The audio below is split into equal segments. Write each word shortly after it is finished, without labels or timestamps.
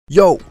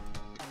Yo!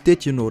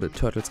 Did you know that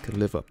turtles can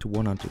live up to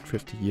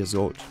 150 years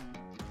old?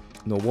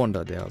 No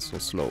wonder they are so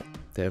slow.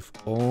 They have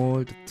all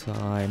the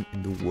time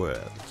in the world.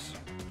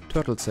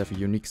 Turtles have a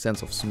unique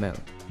sense of smell.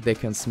 They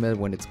can smell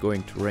when it's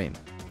going to rain.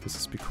 This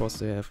is because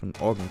they have an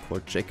organ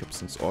called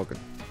Jacobson's organ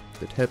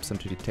that helps them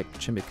to detect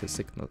chemical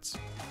signals.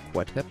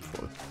 Quite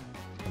helpful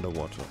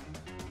underwater.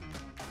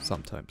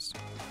 Sometimes.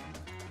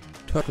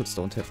 Turtles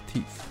don't have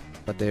teeth,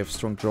 but they have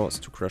strong jaws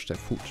to crush their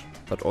food.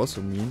 But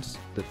also means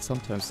that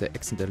sometimes they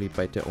accidentally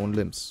bite their own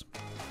limbs.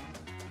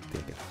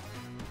 Digga.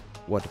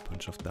 What a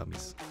bunch of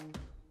dummies.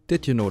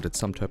 Did you know that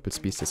some turtle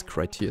species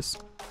cry tears?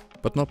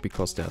 But not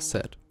because they are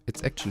sad.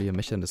 It's actually a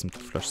mechanism to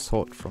flush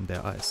salt from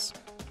their eyes.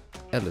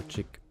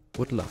 Allergies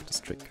would love this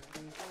trick.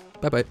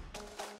 Bye bye.